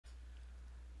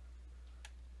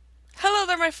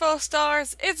my fellow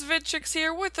stars, it's Vindictus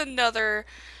here with another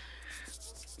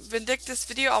Vindictus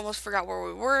video. I almost forgot where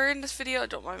we were in this video.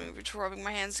 Don't mind me rubbing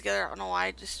my hands together. I don't know why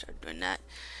I just started doing that.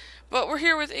 But we're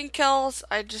here with Ingkells.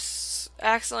 I just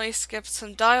accidentally skipped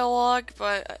some dialogue,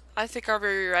 but I think I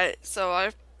already read it, so I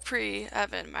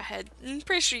have it in my head. I'm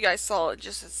pretty sure you guys saw it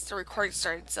just as the recording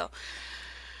started, so.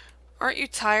 Aren't you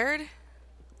tired?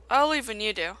 I'll leave when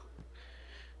you do.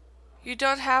 You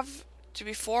don't have to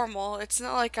be formal. It's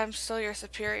not like I'm still your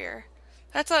superior.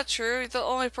 That's not true. You're the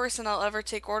only person I'll ever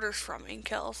take orders from,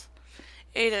 Ingkells.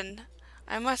 Aiden,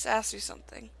 I must ask you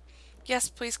something. Yes,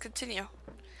 please continue.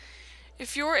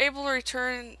 If you were able to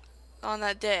return on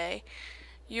that day,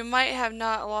 you might have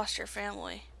not lost your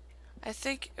family. I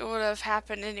think it would have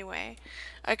happened anyway.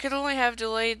 I could only have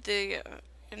delayed the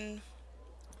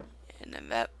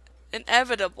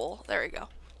inevitable. There we go.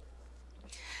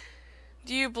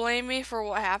 Do you blame me for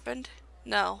what happened?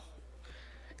 No.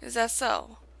 Is that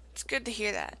so? It's good to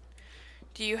hear that.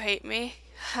 Do you hate me?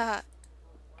 Haha.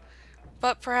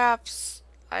 But perhaps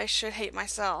I should hate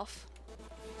myself.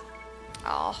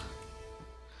 Oh,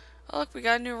 look, we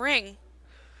got a new ring.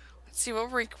 Let's see,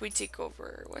 what ring can we take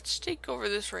over? Let's take over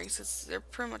this ring since they're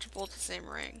pretty much both the same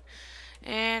ring.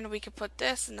 And we can put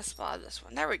this in the spot of this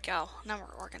one. There we go. Now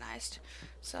we're organized.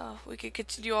 So we can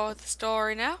continue on with the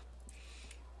story now.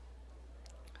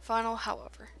 Final,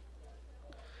 however.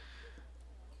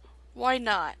 Why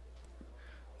not?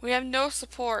 We have no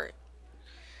support.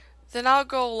 Then I'll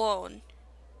go alone.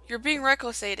 You're being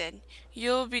reckless, Aiden.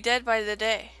 You'll be dead by the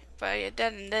day. By a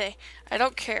dead in day. I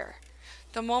don't care.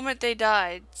 The moment they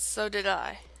died, so did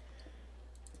I.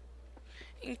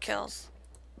 Ingkells.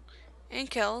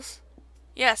 Ingkells?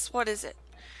 Yes, what is it?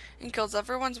 Ingkells,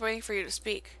 everyone's waiting for you to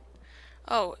speak.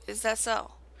 Oh, is that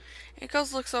so?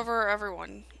 Ingkells looks over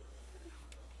everyone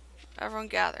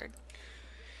gathered.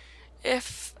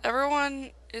 If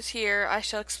everyone is here, I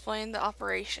shall explain the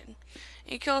operation.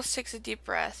 Ingkells takes a deep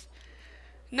breath.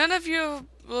 None of you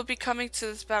will be coming to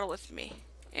this battle with me.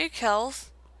 Ingkells,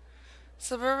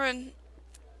 Silverin,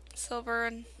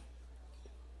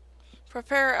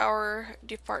 prepare our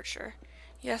departure.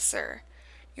 Yes, sir.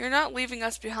 You're not leaving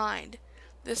us behind.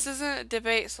 This isn't a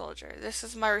debate, soldier. This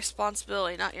is my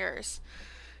responsibility, not yours.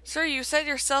 Sir, you said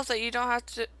yourself that you don't have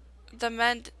to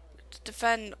defend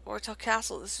or tell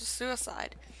Castle this is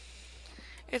suicide.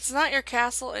 It's not your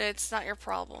castle and it's not your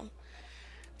problem.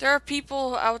 There are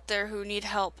people out there who need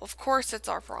help. Of course it's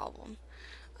our problem.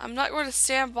 I'm not going to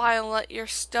stand by and let your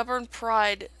stubborn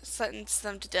pride sentence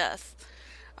them to death.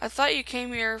 I thought you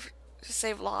came here to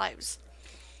save lives.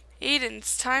 Aiden,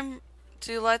 it's time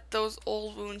to let those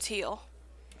old wounds heal.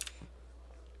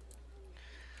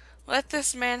 Let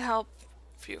this man help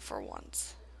you for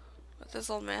once. Let this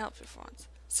old man help you for once.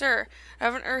 Sir, I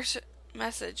have an urgent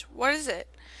message. What is it?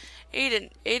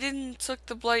 Aiden took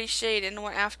the bloody shade and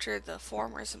went after the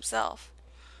formers himself.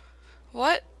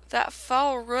 What? That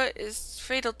foul root is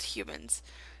fatal to humans.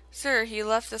 Sir, he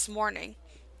left this morning.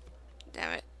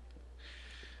 Damn it.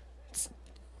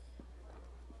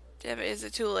 Damn it, is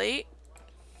it too late?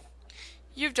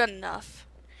 You've done enough.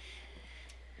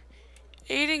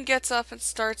 Aiden gets up and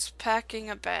starts packing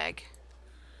a bag.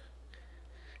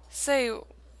 Say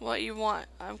what you want.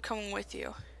 I'm coming with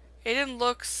you. Aiden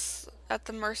looks at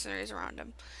the mercenaries around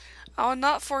him. I will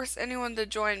not force anyone to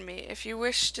join me. If you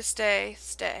wish to stay,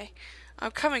 stay. I'm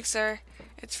coming, sir.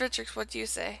 It's Vindictus. What do you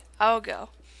say? I'll go.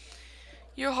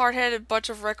 You hard-headed bunch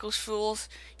of reckless fools.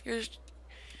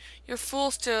 You're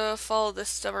fools to follow this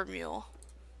stubborn mule.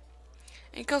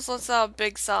 Ingkells lets out a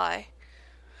big sigh.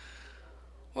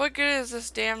 What good is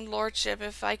this damned lordship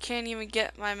if I can't even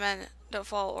get my men to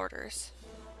follow orders?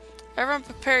 Everyone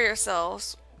prepare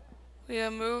yourselves. We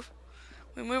move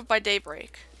by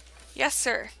daybreak. Yes,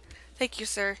 sir. Thank you,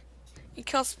 sir.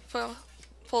 Ingkells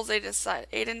pulls Aiden aside.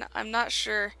 Aiden, I'm not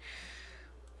sure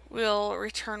we'll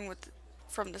return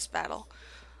from this battle.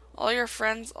 All your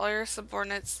friends, all your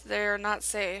subordinates, they are not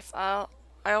safe. I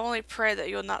only pray that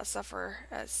you will not suffer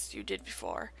as you did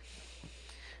before.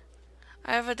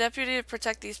 I have a deputy to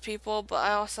protect these people, but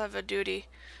I also have a duty.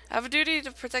 I have a duty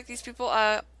to protect these people.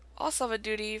 I also have a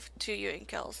duty to you,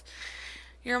 Ingkells.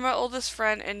 You're my oldest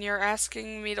friend, and you're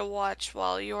asking me to watch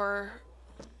while you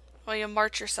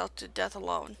march yourself to death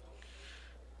alone.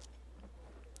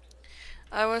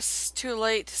 I was too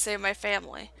late to save my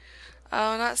family. I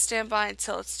will not stand by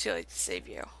until it's too late to save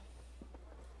you.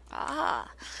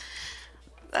 Ah,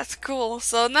 that's cool.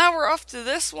 So now we're off to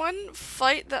this one,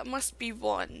 Fight That Must Be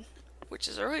Won, which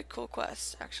is a really cool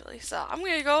quest, actually. So I'm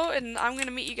going to go and I'm going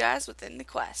to meet you guys within the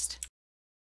quest.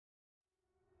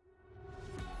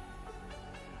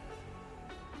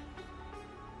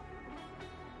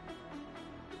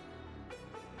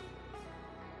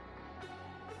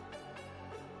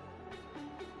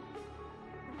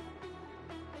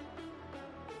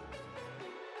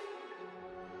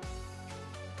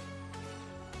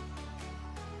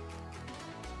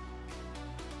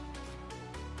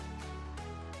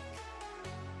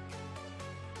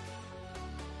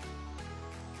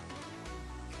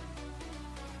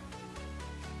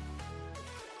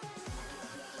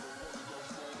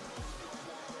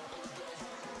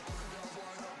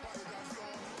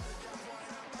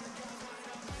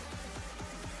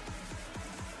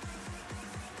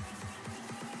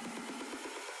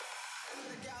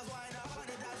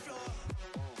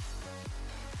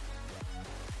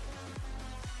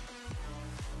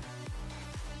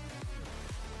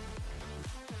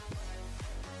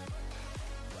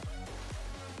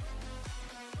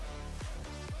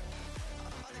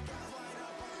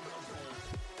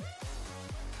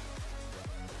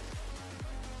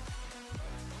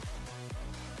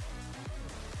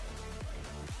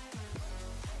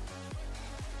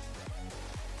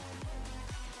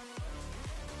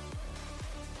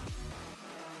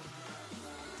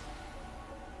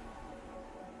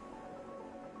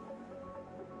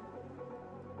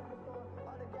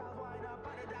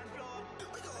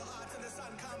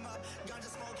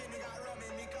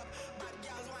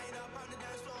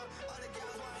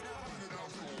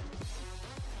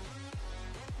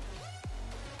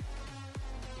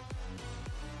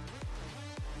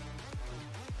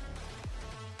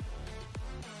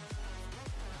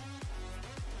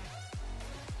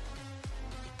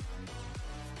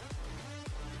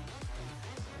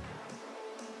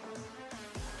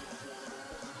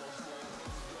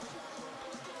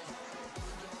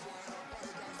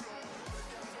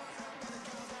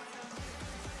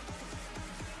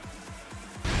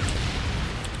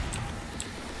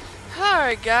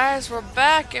 Alright guys, we're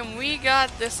back and we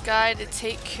got this guy to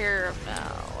take care of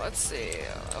now. Let's see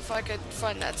if I could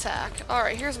find that attack.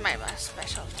 Alright, here's my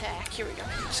special attack. Here we go.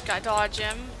 Just gotta dodge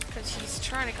him because he's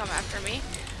trying to come after me.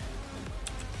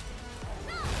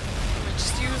 Let me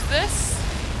just use this.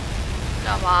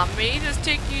 Come on, me. Just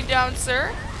take you down,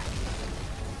 sir.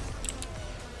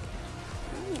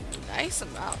 Ooh, nice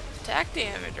amount of attack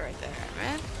damage right there,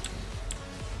 man.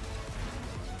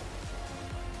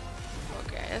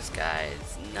 Okay, this guy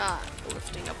is not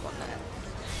lifting up on that.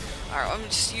 Alright, let me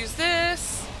just use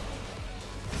this.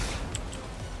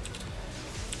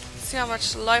 See how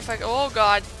much life I oh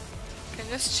god. Can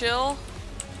this chill?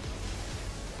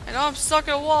 I know I'm stuck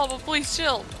in a wall, but please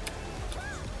chill.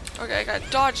 Okay, I gotta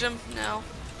dodge him now.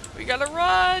 We gotta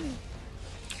run!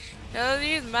 Yeah,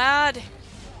 he's mad.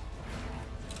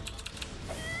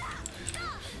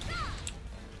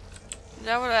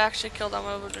 That would have actually killed him,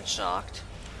 I would have been shocked.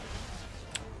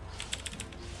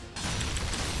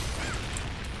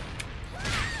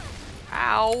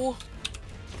 Ow.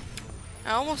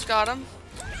 I almost got him.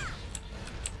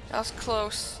 That was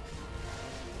close.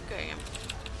 Okay.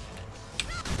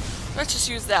 Let's just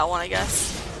use that one, I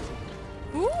guess.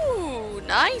 Ooh,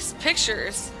 nice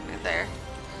pictures right there.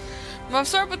 I'm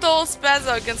sorry about the whole spaz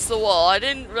out against the wall. I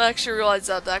didn't actually realize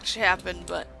that actually happened,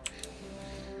 but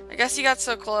I guess he got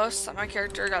so close that my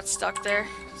character got stuck there.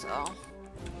 So,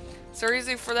 is there a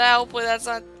reason for that? Hopefully that's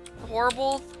not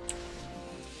horrible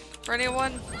for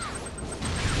anyone.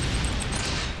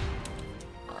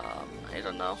 I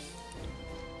don't know.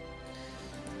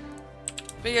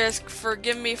 But you guys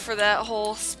forgive me for that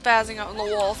whole spazzing out on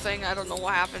the wall thing. I don't know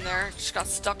what happened there. Just got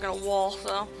stuck in a wall,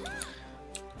 so.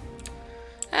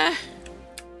 Can't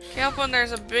help when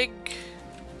there's a big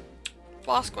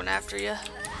boss going after you.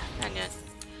 And yet.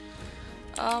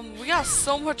 We got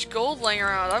so much gold laying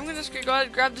around. I'm just gonna go ahead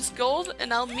and grab this gold,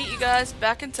 and I'll meet you guys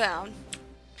back in town.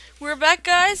 We're back,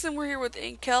 guys, and we're here with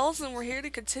Ingkells, and we're here to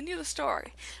continue the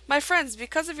story. My friends,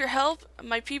 because of your help,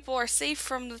 my people are safe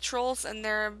from the trolls and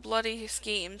their bloody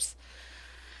schemes.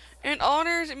 It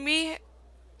honors me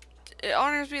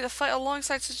to fight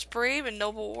alongside such brave and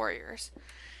noble warriors.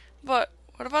 But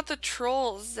what about the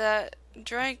trolls that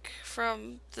drank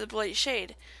from the Blade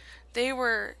Shade?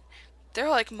 They're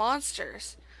like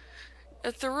monsters.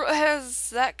 If the root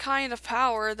has that kind of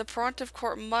power, the Pontiff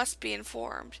Court must be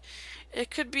informed.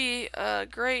 It could be a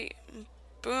great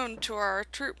boon to our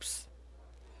troops.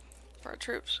 For our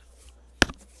troops.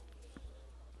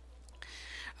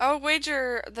 I would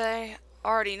wager they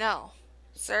already know.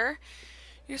 Sir,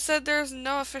 you said there's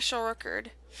no official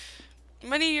record.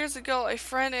 Many years ago, a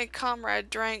friend and comrade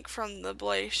drank from the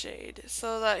Blaze Shade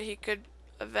so that he could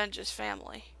avenge his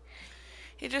family.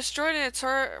 He destroyed an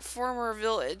entire former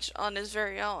village on his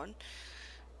very own.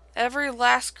 Every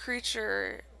last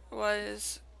creature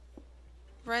was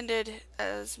rendered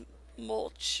as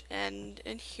mulch and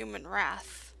inhuman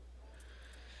wrath.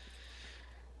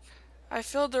 I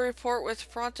filled the report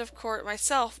with Pontiff Court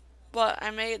myself, but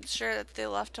I made sure that they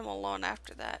left him alone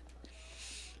after that.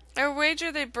 I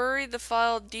wager they buried the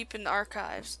file deep in the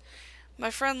archives. My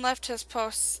friend left his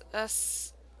post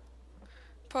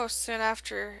soon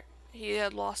after he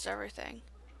had lost everything.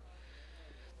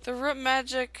 The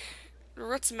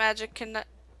root's magic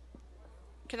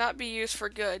cannot be used for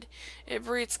good. It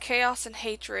breeds chaos and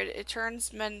hatred. It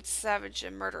turns men into savage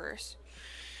and murderers.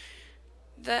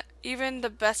 That even the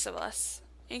best of us.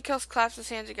 Ingkells claps his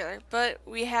hands together, but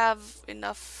we have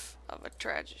enough of a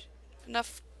tragedy.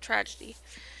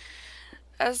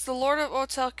 As the Lord of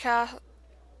Ortel,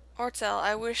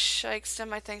 I wish I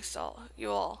extend my thanks to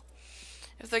you all.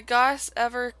 If the goddess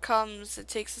ever comes and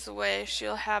takes us away,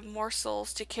 she'll have more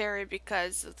souls to carry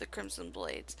because of the Crimson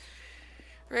Blades.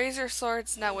 Raise your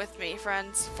swords now with me,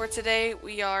 friends, for today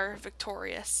we are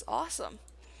victorious. Awesome.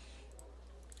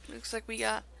 Looks like we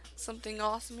got something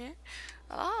awesome here.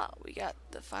 We got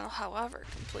the final however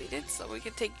completed, so we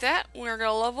can take that. We're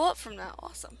going to level up from now.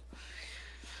 Awesome.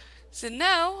 So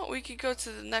now we could go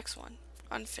to the next one,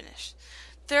 unfinished.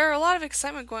 There are a lot of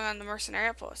excitement going on in the mercenary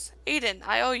outpost. Aiden,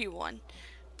 I owe you one.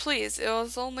 Please, it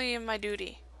was only my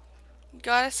duty.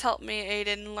 Goddess help me,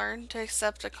 Aiden, learn to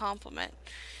accept a compliment.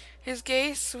 His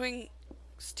gaze swings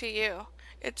to you.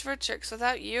 It's Richard.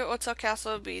 Without you, Hotel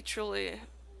Castle would be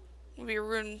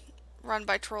run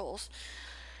by trolls.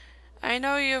 I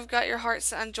know you've got your heart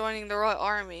set on joining the Royal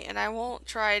Army, and I won't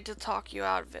try to talk you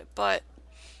out of it, but,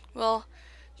 well,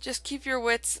 just keep your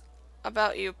wits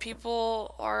about you.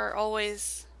 People are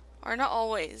not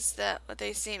always that what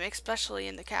they seem, especially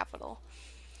in the capital.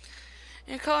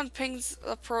 And Cullen pings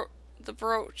the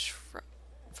brooch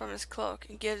from his cloak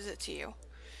and gives it to you.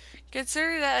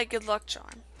 Consider that a good luck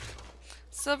charm.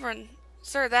 Silverin,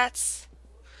 sir, that's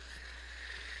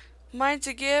mine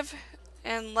to give,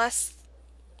 and less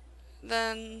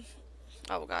than,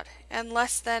 oh god, and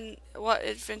less than what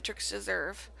Vindictus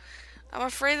deserve. I'm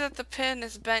afraid that the pin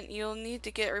is bent. You'll need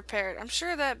to get it repaired. I'm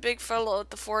sure that big fellow at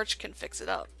the forge can fix it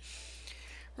up.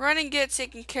 Run and get it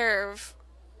taken care of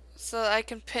so that I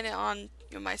can pin it on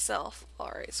you myself.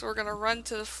 Alright, so we're going to run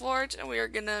to the forge and we are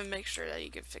going to make sure that you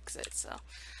can fix it. So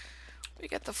we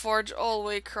got the forge all the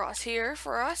way across here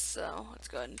for us, so let's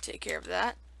go ahead and take care of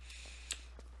that.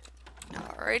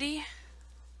 Alrighty.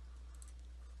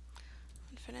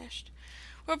 Unfinished.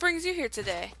 What brings you here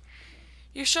today?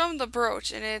 You show him the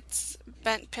brooch and its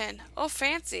bent pin. Oh,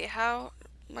 fancy. How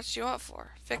much do you want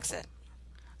for? Fix it.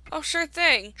 Oh, sure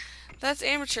thing. That's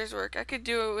amateur's work. I could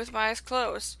do it with my eyes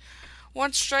closed.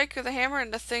 One strike of the hammer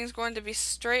and the thing's going to be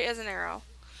straight as an arrow.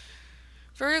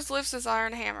 Fergus lifts his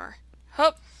iron hammer.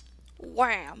 Hup!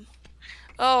 Wham!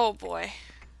 Oh boy.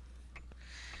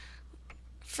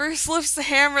 Fergus lifts the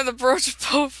hammer and the brooch is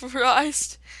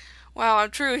pulverized. Wow,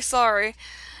 I'm truly sorry.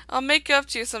 I'll make it up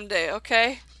to you someday,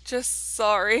 okay? Just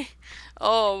sorry.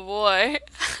 Oh boy.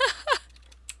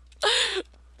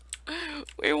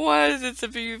 We wanted it to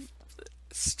be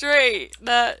straight,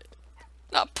 not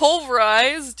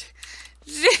pulverized.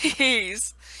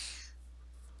 Jeez.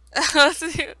 He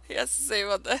has to say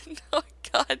about that. Oh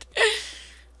god.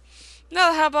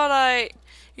 Now how about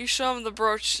you show him the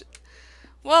brooch?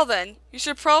 Well then, you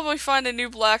should probably find a new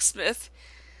blacksmith.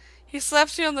 He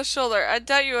slaps you on the shoulder. I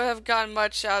doubt you have gotten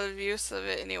much out of use of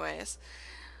it anyways.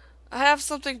 I have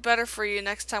something better for you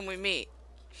next time we meet.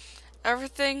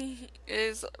 Everything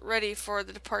is ready for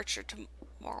the departure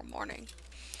tomorrow morning.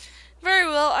 Very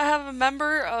well, I have a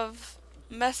member of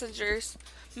messages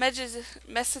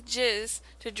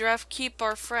to drive keep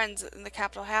our friends in the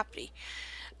capital happy.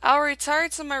 I'll retire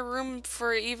to my room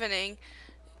for evening.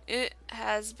 It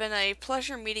has been a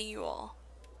pleasure meeting you all.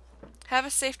 Have a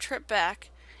safe trip back.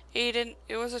 Aiden,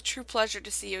 it was a true pleasure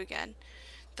to see you again.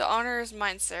 The honor is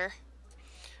mine, sir.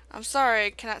 I'm sorry I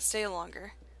cannot stay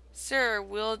longer. Sir,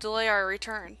 we'll delay our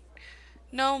return.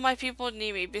 No, my people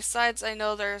need me. Besides, I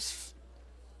know there's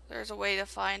a way to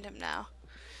find him now.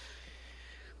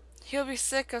 He'll be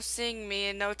sick of seeing me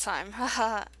in no time.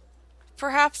 Haha.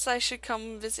 Perhaps I should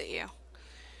come visit you.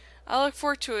 I look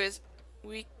forward to it.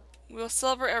 We'll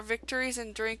celebrate our victories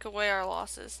and drink away our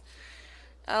losses.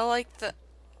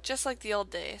 Just like the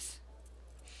old days.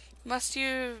 Must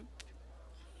you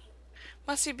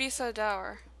be so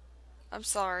dour? I'm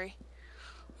sorry.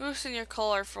 Loosen your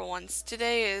collar for once.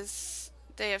 Today is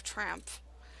day of triumph.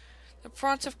 The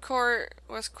Pontiff Court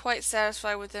was quite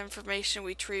satisfied with the information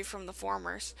we retrieved from the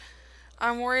formers.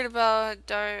 I'm worried about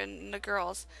Darian and the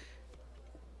girls.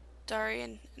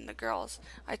 I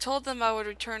told them I would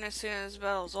return as soon as the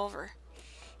battle is over.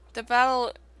 The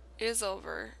battle is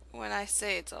over when I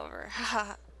say it's over.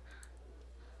 Haha.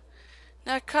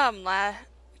 Now come, lad.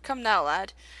 Come now,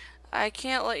 lad. I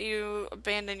can't let you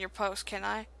abandon your post, can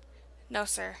I? No,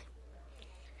 sir.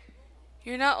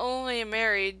 You're not the only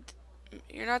married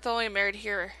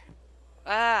here.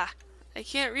 Ah, I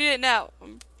can't read it now.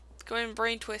 I'm going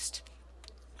brain twist.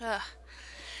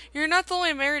 You're not the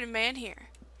only married man here.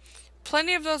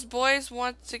 Plenty of those boys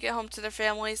want to get home to their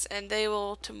families, and they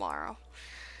will tomorrow.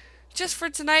 Just for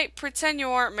tonight, pretend you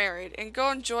aren't married, and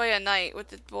go enjoy a night with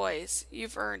the boys.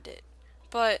 You've earned it.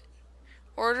 But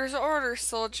orders are orders,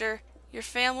 soldier. Your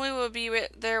family will be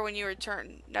there when you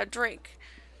return. Now drink.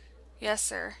 Yes,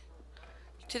 sir.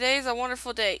 Today's a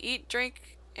wonderful day. Eat,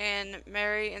 drink, and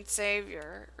marry, and save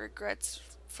your regrets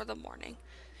for the morning.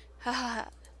 Haha.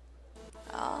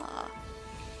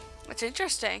 That's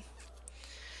interesting.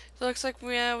 It looks like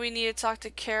we need to talk to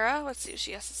Kara. Let's see what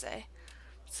she has to say.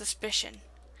 Suspicion.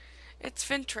 It's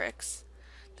Vindictus.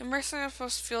 The mercenary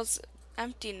post feels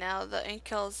empty now. The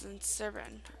Ingkells and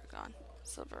Silverin are gone.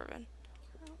 Silverin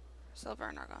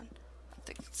are gone. I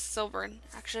think it's Silverin,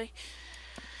 actually.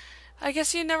 I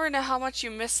guess you never know how much you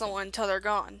miss someone until they're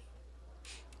gone.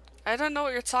 I don't know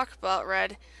what you're talking about,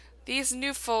 Red. These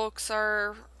new folks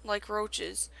are like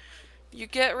roaches. You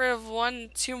get rid of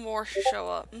one, two more show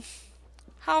up.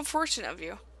 How unfortunate of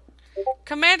you.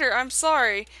 Commander, I'm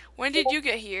sorry. When did you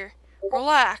get here?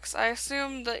 Relax. I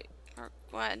assume that...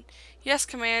 When? Yes,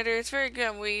 Commander. It's very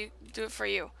good. We do it for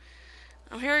you.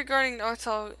 I'm here regarding the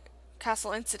Hotel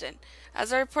Castle incident.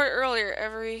 As I reported earlier,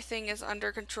 everything is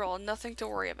under control. Nothing to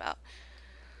worry about.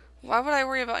 Why would I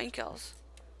worry about Ingkells?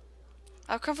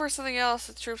 I've come for something else.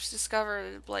 The troops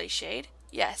discovered the bloody shade?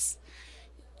 Yes.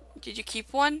 Did you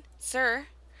keep one? Sir,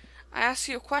 I asked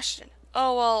you a question.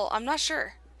 Oh, well, I'm not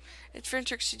sure. It's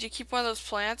Vindictus. Did you keep one of those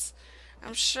plants?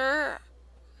 I'm sure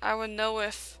I would know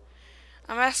if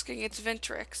I'm asking, it's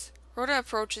Vindictus. Riordan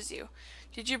approaches you.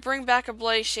 Did you bring back a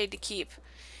bloody shade to keep?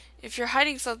 If you're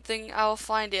hiding something, I will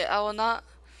find it.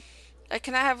 I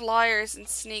cannot have liars and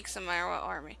sneaks in my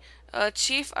army.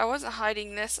 Chief, I wasn't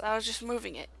hiding this. I was just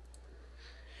moving it.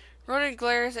 Riordan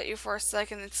glares at you for a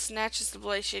second and snatches the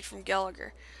bloody shade from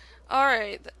Gallagher.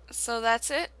 Alright, so that's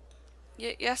it?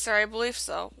 Yes, sir, I believe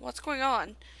so. What's going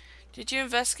on? Did you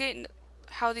investigate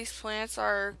how these plants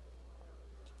are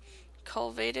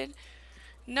cultivated?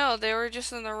 No, they were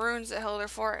just in the ruins that held their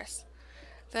forest.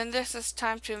 Then this is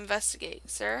time to investigate,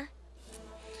 sir.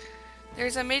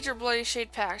 There's a major bloody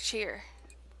shade patch here.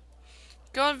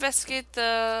 Go investigate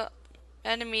the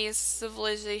enemy's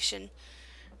civilization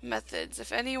methods.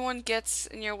 If anyone gets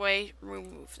in your way,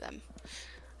 remove them.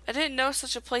 I didn't know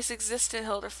such a place existed in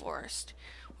Hilder Forest.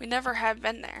 We never had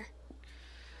been there.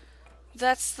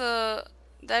 That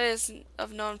is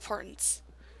of no importance.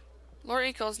 Lord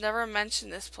Ingkells never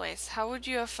mentioned this place. How would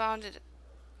you have found it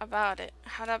about it?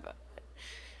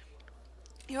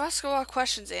 You ask a lot of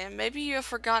questions, Anne. Maybe you have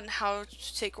forgotten how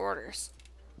to take orders.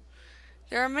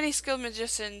 There are many skilled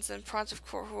magicians in Pontiff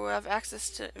Court who have access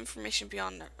to information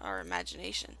beyond our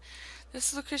imagination.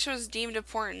 This location was deemed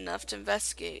important enough to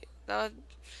investigate. That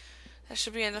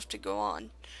should be enough to go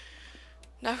on.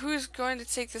 Now, who is going to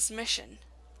take this mission?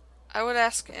 I would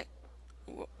ask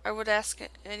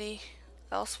any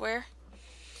elsewhere.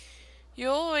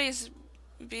 You'll always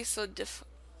be so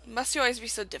Must you always be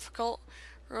so difficult?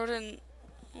 Riordan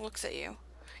looks at you.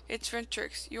 It's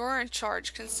Vindictus. You're in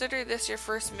charge. Consider this your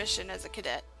first mission as a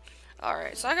cadet.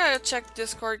 Alright, so I gotta check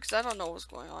Discord because I don't know what's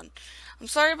going on. I'm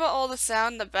sorry about all the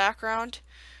sound in the background.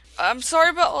 I'm sorry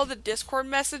about all the Discord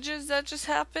messages that just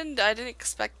happened. I didn't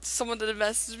expect someone to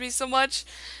message me so much.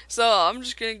 So I'm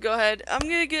just gonna go ahead. I'm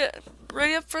gonna get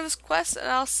ready up for this quest and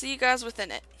I'll see you guys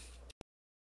within it.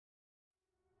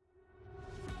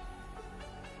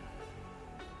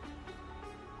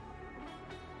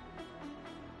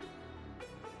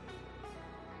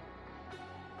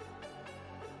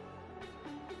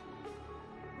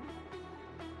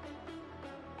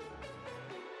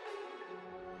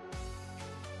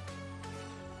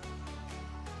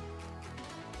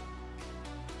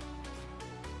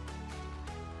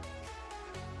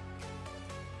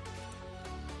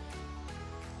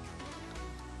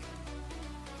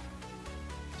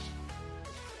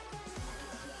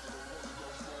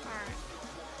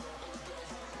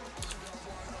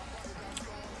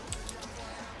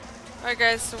 Alright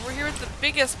guys, so we're here with the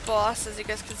biggest boss, as you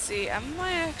guys can see. I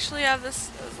might actually have this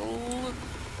as a little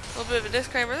bit of a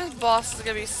disclaimer. This boss is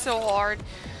going to be so hard.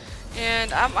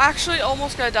 And I'm actually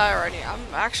almost going to die already. I'm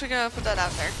actually going to put that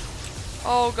out there.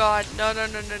 Oh god, no,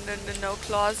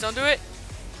 claws, don't do it.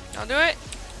 Don't do it.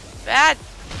 Bad.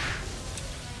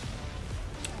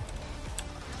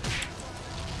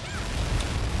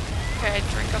 Okay,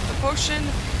 drink up the potion.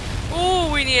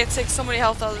 Ooh, we need to take so many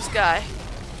health out of this guy.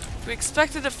 We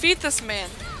expect to defeat this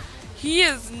man. He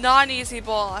is not an easy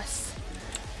boss.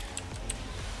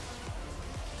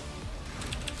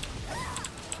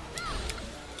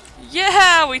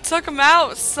 Yeah, we took him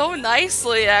out so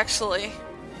nicely, actually.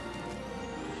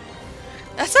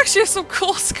 That's actually some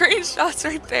cool screenshots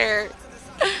right there.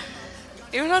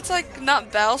 Even though it's like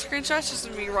not battle screenshots,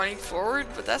 just me running forward,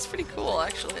 but that's pretty cool,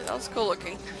 actually. That was cool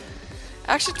looking.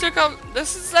 Actually took out,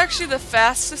 this is actually the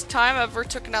fastest time I've ever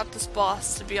taken out this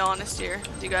boss, to be honest here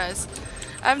with you guys.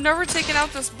 I've never taken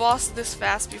out this boss this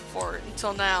fast before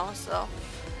until now, so.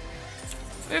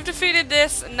 We've defeated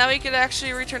this, and now we can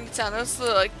actually return to town. That was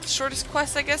the shortest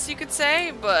quest, I guess you could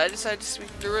say, but I decided to speed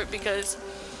through it because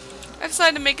I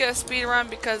decided to make it a speed run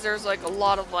because there's a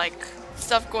lot of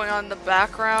stuff going on in the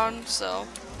background, so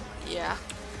yeah.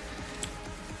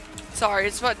 Sorry,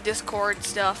 it's about Discord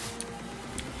stuff.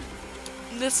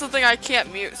 This is something I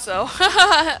can't mute, so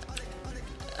I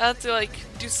have to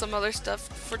do some other stuff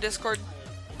for Discord,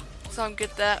 so I don't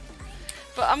get that.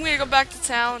 But I'm gonna go back to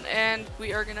town and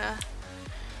we are gonna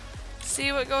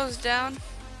see what goes down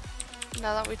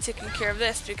now that we've taken care of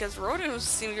this, because Riordan was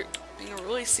seeming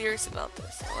really serious about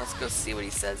this. So let's go see what he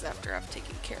says after I've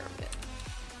taken care of it.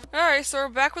 Alright, so we're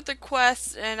back with the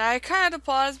quest, and I kind of had to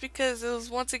pause because it was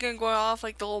once again going off the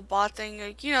little bot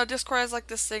thing. Discord has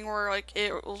this thing where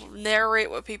it will narrate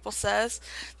what people says.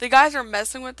 The guys are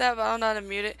messing with that, but I don't know how to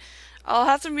mute it. I'll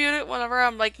have to mute it whenever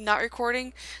I'm not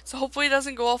recording, so hopefully it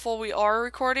doesn't go off while we are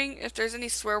recording. If there's any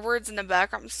swear words in the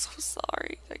background, I'm so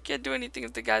sorry. I can't do anything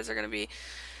if the guys are going to be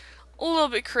a little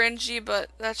bit cringy, but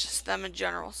that's just them in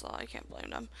general, so I can't blame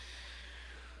them.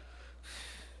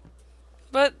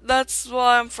 But that's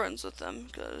why I'm friends with them,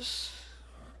 because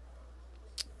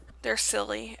they're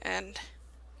silly, and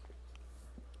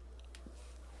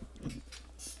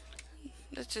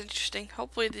That's interesting.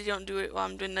 Hopefully they don't do it while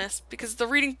I'm doing this, because the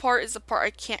reading part is the part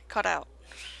I can't cut out.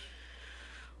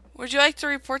 Would you like to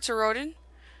report to Riordan?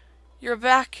 You're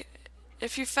back.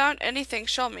 If you found anything,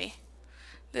 show me.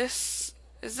 Is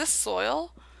this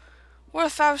soil? What a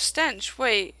foul stench.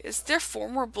 Wait, is there 4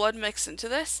 more blood mixed into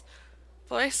this?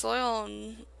 Bloody soil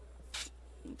and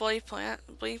bloody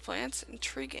plants?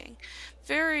 Intriguing.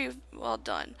 Very well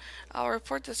done. I'll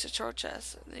report this to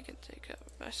Chorchess. They can take an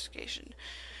investigation.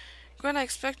 Gwen, I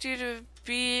expect you to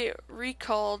be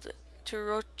recalled to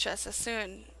Rochester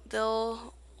soon.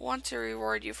 They'll want to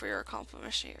reward you for your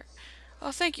accomplishment here.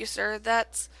 Oh, thank you, sir.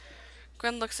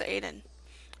 Gwen looks at Aiden.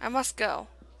 I must go.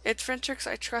 It's Vindictus.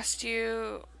 I trust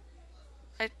you.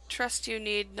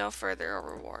 Need no further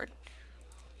reward.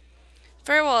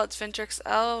 Very well, it's Vindictus.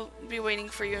 I'll be waiting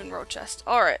for you in Rochester.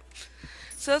 Alright.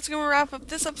 So that's going to wrap up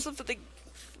this episode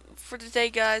for today,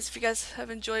 guys. If you guys have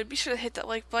enjoyed, be sure to hit that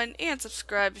like button and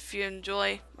subscribe if you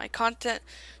enjoy my content.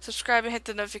 Subscribe and hit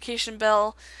the notification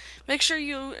bell. Make sure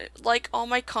you like all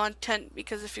my content,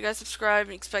 because if you guys subscribe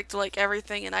and expect to like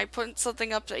everything and I put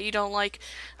something up that you don't like,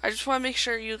 I just want to make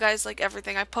sure you guys like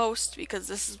everything I post, because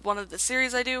this is one of the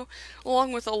series I do,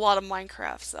 along with a lot of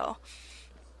Minecraft. So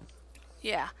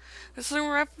yeah, this is going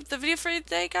to wrap up the video for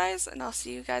today, guys, and I'll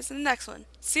see you guys in the next one.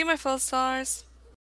 See you, my fellow stars.